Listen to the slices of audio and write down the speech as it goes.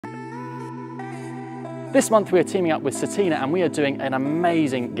This month we are teaming up with Certina and we are doing an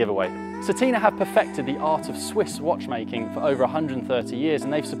amazing giveaway. Certina have perfected the art of Swiss watchmaking for over 130 years,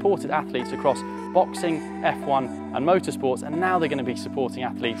 and they've supported athletes across boxing, F1 and motorsports, and now they're going to be supporting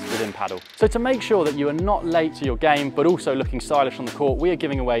athletes within Padel. So to make sure that you are not late to your game but also looking stylish on the court, we are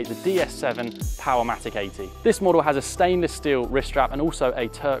giving away the DS-7 Powermatic 80. This model has a stainless steel wrist strap and also a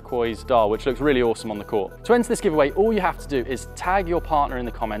turquoise dial, which looks really awesome on the court. To enter this giveaway, all you have to do is tag your partner in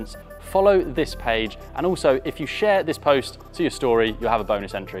the comments, follow this page, and also if you share this post to your story, you'll have a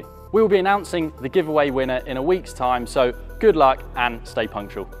bonus entry. We will be announcing the giveaway winner in a week's time, so good luck and stay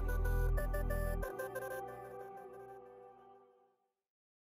punctual.